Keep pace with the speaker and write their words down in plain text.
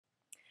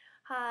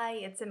Hi,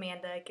 it's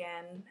Amanda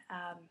again.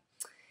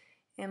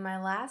 In my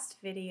last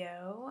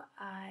video,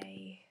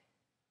 I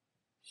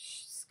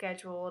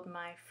scheduled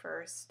my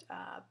first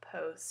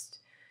post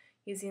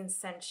using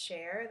Sent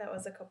Share. That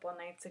was a couple of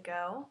nights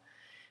ago.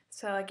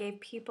 So I gave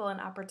people an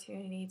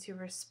opportunity to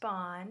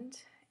respond,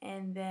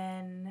 and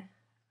then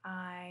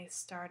I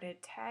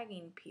started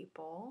tagging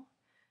people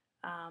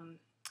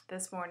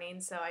this morning.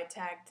 So I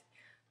tagged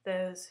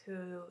those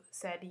who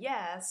said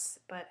yes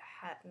but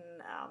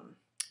hadn't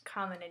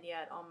commented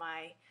yet on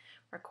my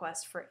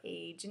request for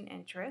age and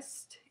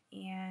interest,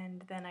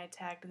 and then I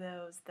tagged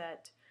those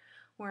that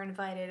were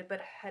invited but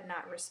had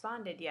not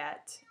responded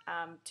yet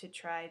to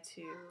try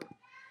to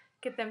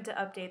get them to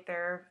update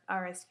their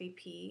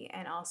RSVP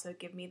and also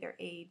give me their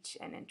age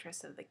and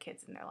interest of the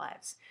kids in their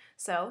lives.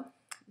 So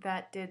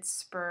that did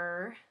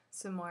spur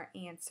some more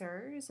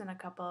answers and a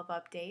couple of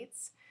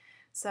updates.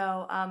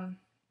 So,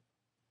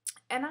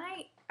 and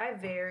I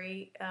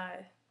vary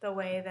the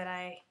way that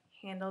I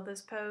handle this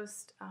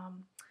post.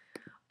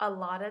 A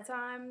lot of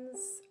times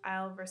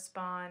I'll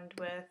respond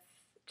with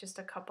just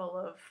a couple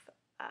of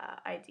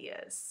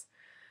ideas.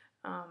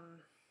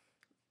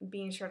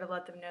 Being sure to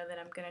let them know that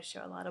I'm going to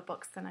show a lot of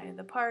books the night of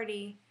the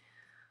party.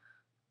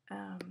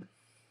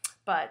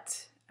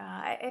 But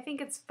I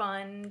think it's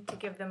fun to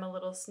give them a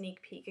little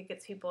sneak peek. It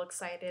gets people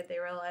excited. They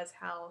realize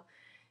how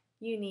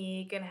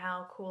unique and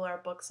how cool our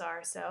books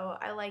are. So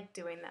I like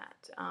doing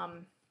that.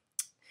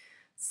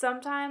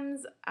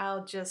 Sometimes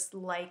I'll just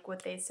like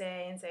what they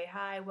say and say,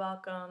 hi,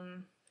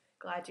 welcome,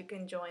 glad you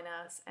can join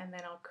us, and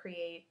then I'll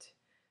create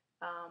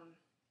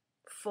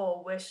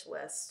full wish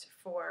list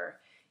for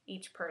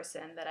each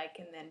person that I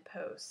can then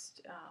post,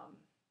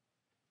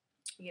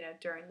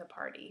 during the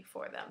party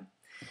for them.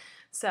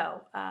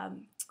 So,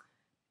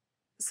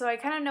 so I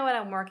kind of know what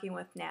I'm working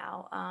with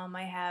now.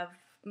 I have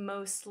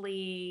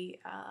mostly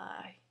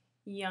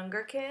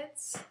younger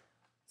kids,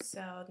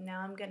 so now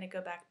I'm going to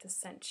go back to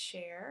Sent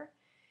Share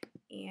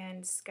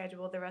and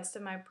schedule the rest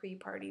of my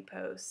pre-party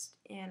post,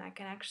 and I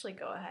can actually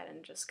go ahead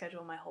and just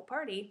schedule my whole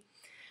party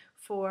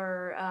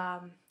for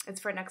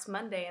it's for next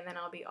Monday, and then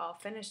I'll be all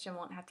finished and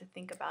won't have to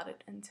think about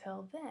it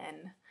until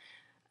then.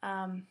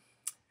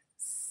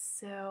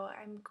 So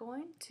I'm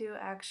going to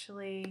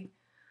actually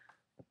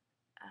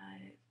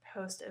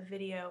post a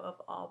video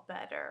of All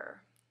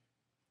Better.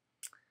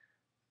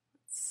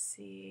 Let's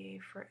see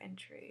for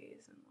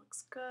entries, and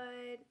looks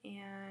good,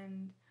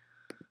 and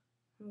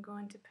I'm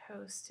going to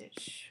post it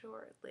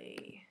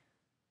shortly.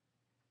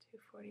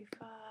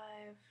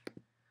 2:45.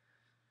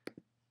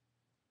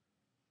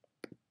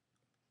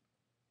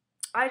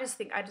 I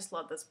just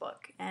love this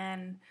book,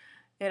 and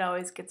it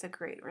always gets a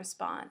great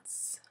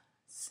response.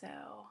 So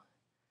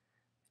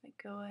I'm going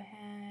to go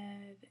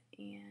ahead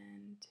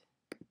and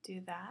do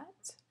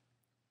that.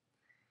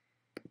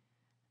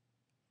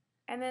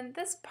 And then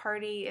this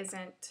party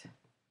isn't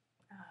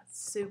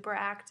super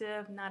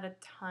active, not a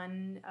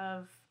ton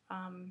of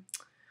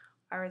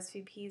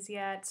RSVPs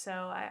yet, so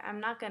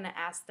I'm not going to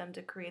ask them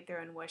to create their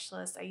own wish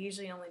list. I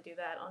usually only do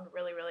that on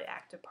really, really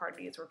active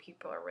parties where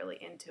people are really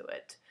into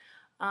it.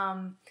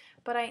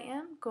 But I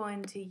am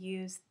going to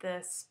use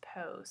this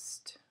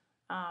post,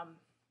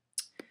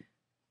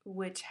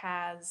 which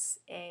has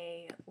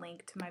a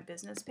link to my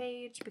business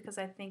page, because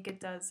I think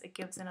it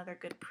gives another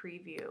good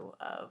preview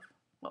of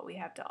what we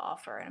have to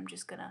offer, and I'm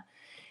just going to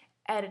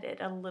edit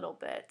it a little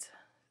bit.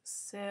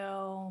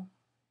 So,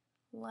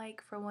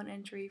 like for 1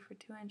 entry, for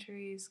 2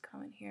 entries,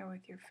 comment here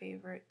with your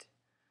favorite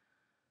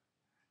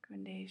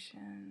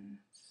recommendations.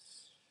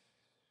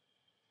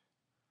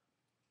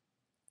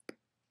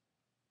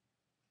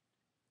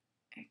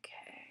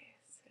 Okay,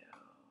 so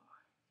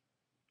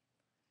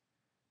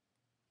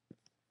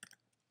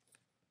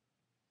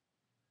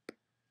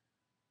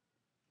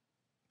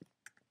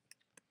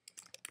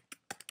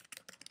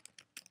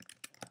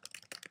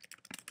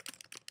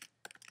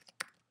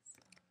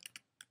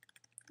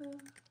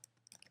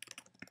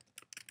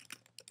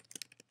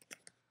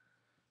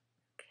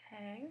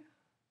okay,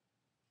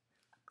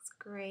 looks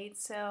great.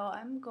 So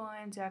I'm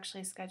going to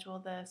actually schedule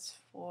this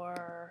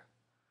for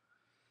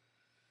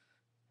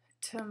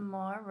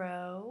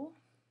tomorrow,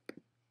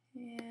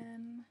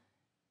 and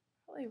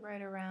probably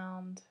right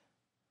around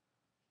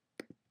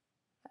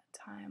that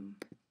time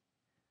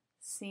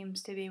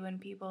seems to be when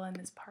people in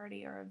this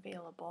party are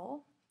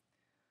available.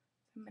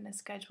 So I'm going to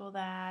schedule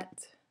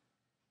that,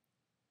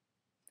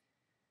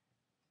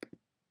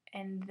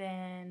 and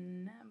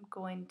then I'm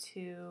going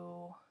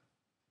to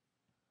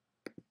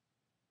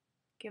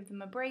give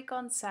them a break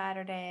on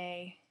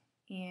Saturday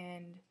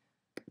and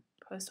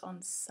post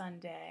on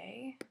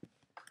Sunday.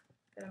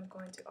 Then I'm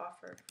going to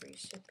offer free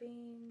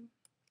shipping.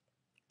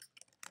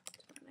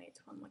 Donate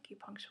to 1 lucky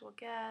punctual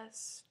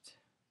guest.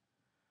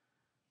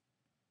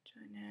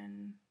 Join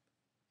in.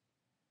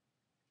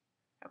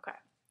 Okay,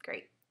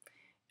 great.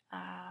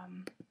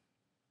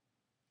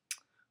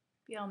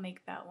 Maybe I'll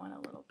make that one a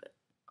little bit,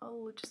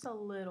 just a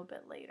little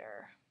bit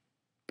later.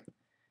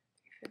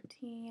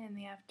 3:15 in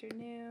the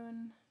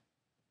afternoon.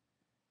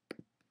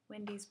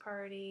 Wendy's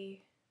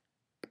party.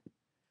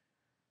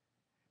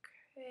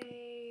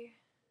 Okay.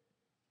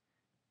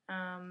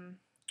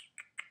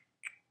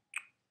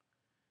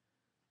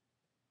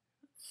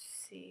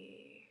 Let's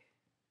see.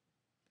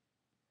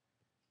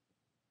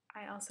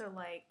 I also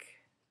like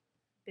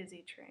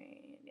Busy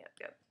Train.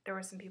 Yep. There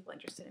were some people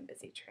interested in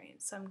Busy Train,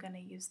 so I'm going to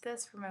use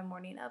this for my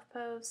morning of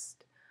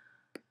post.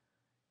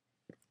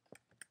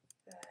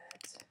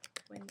 That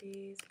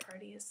Wendy's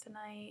party is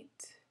tonight.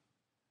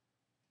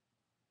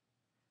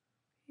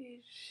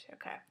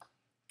 Okay,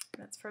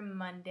 that's for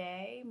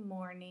Monday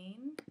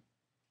morning.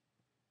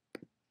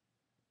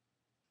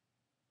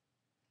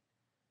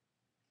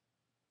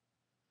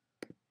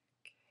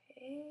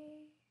 Okay,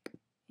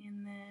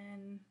 and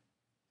then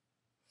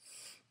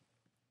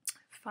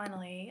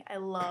finally, I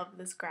love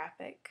this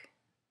graphic.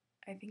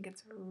 I think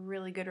it's a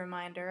really good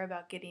reminder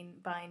about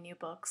buying new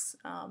books.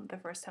 The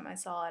first time I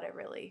saw it, it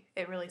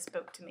really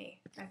spoke to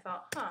me. I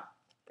thought, huh,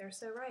 they're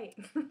so right.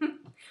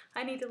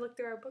 I need to look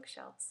through our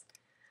bookshelves.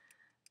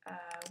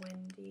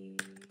 Wendy's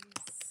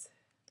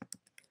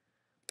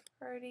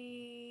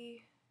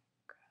party,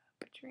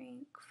 grab a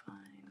drink,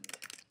 find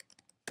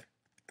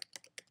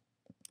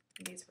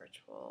Wendy's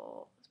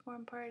virtual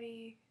Usborne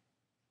party.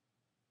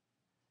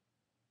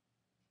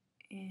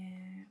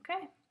 And,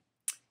 okay,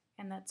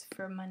 and that's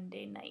for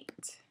Monday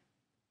night.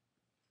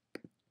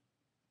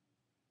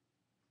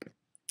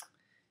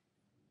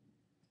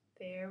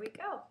 There we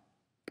go.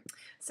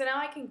 So now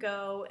I can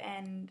go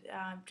and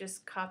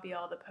just copy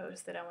all the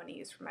posts that I want to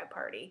use for my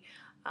party.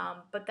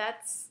 But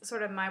that's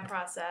sort of my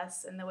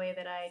process and the way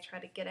that I try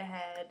to get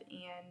ahead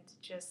and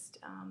just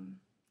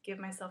give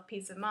myself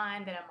peace of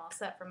mind that I'm all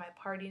set for my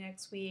party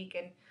next week.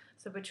 And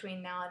so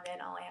between now and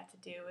then, all I have to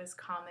do is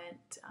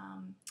comment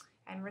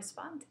and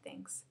respond to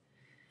things.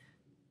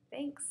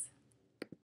 Thanks.